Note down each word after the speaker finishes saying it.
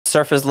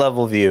surface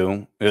level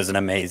view, it was an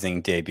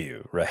amazing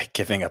debut, right?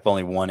 Giving up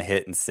only 1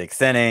 hit in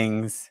 6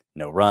 innings,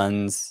 no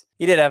runs.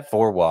 He did have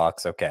 4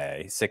 walks,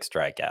 okay, 6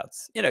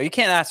 strikeouts. You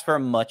can't ask for a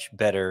much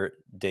better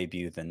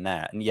debut than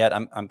that. And yet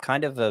I'm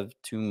kind of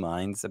 2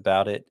 minds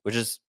about it, which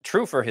is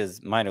true for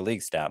his minor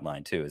league stat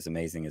line too, as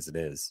amazing as it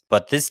is.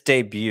 But this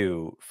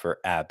debut for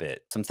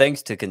Abbott, some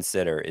things to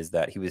consider is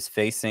that he was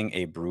facing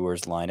a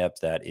Brewers lineup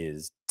that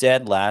is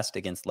dead last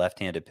against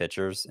left-handed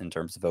pitchers in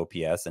terms of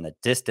OPS and a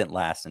distant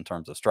last in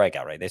terms of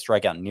strikeout rate. They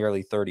strike out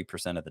nearly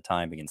 30% of the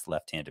time against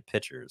left-handed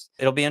pitchers.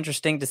 It'll be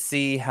interesting to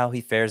see how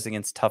he fares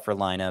against tougher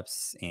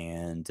lineups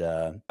and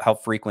how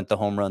frequent the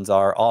home runs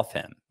are off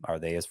him. Are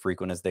they as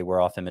frequent as they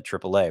were off him at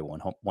AAA,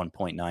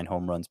 1.9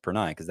 home runs per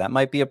nine? Because that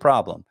might be a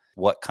problem.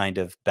 What kind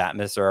of bat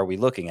misser are we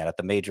looking at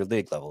the major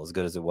league level, as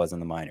good as it was in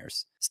the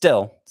minors?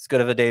 Still, as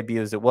good of a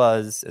debut as it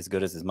was, as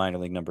good as his minor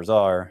league numbers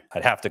are,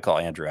 I'd have to call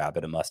Andrew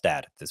Abbott a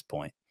must-add at this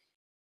point.